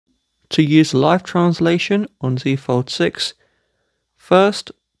To use live translation on Z Fold 6,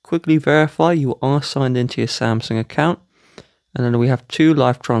 first, quickly verify you are signed into your Samsung account, and then we have two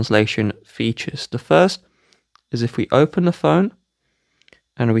live translation features. The first is if we open the phone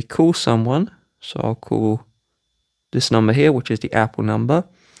and we call someone, so I'll call this number here, which is the Apple number,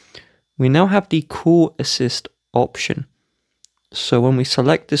 we now have the Call Assist option. So when we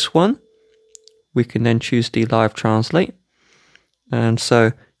select this one, we can then choose the live translate, and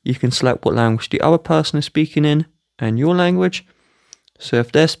so you can select what language the other person is speaking in and your language. So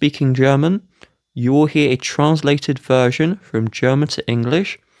if they're speaking German, you will hear a translated version from German to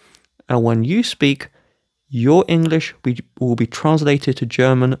English, and when you speak, your English will be translated to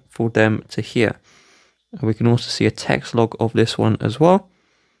German for them to hear. And we can also see a text log of this one as well.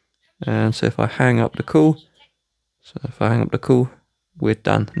 And so if I hang up the call, we're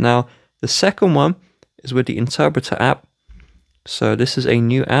done. Now, the second one is with the Interpreter app. So this is a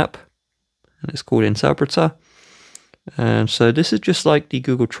new app, and it's called Interpreter. And so this is just like the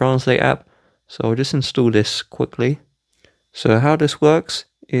Google Translate app. So I'll just install this quickly. So how this works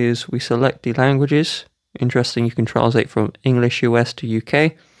is we select the languages. Interesting, you can translate from English US to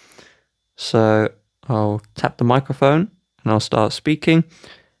UK. So I'll tap the microphone and I'll start speaking.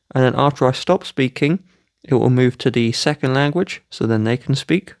 And then after I stop speaking, it will move to the second language, so then they can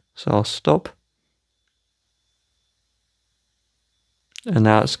speak. So I'll stop. And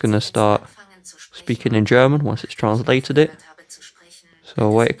now it's going to start speaking in German once it's translated it. So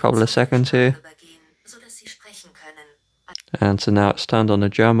I'll wait a couple of seconds here. And so now it's turned on the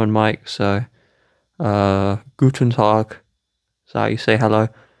German mic, so Guten Tag, so how you say hello.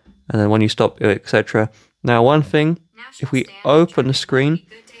 And then when you stop, etc. Now one thing, if we open the screen,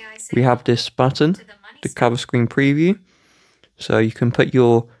 we have this button, the cover screen preview. So you can put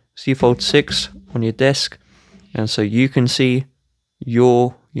your Z Fold 6 on your desk, and so you can see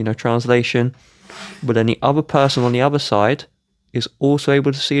your translation, but then the other person on the other side is also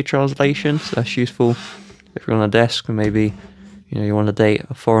able to see a translation. So that's useful if you're on a desk and maybe you want to date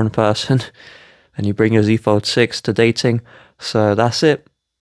a foreign person and you bring your Z Fold 6 to dating. So that's it.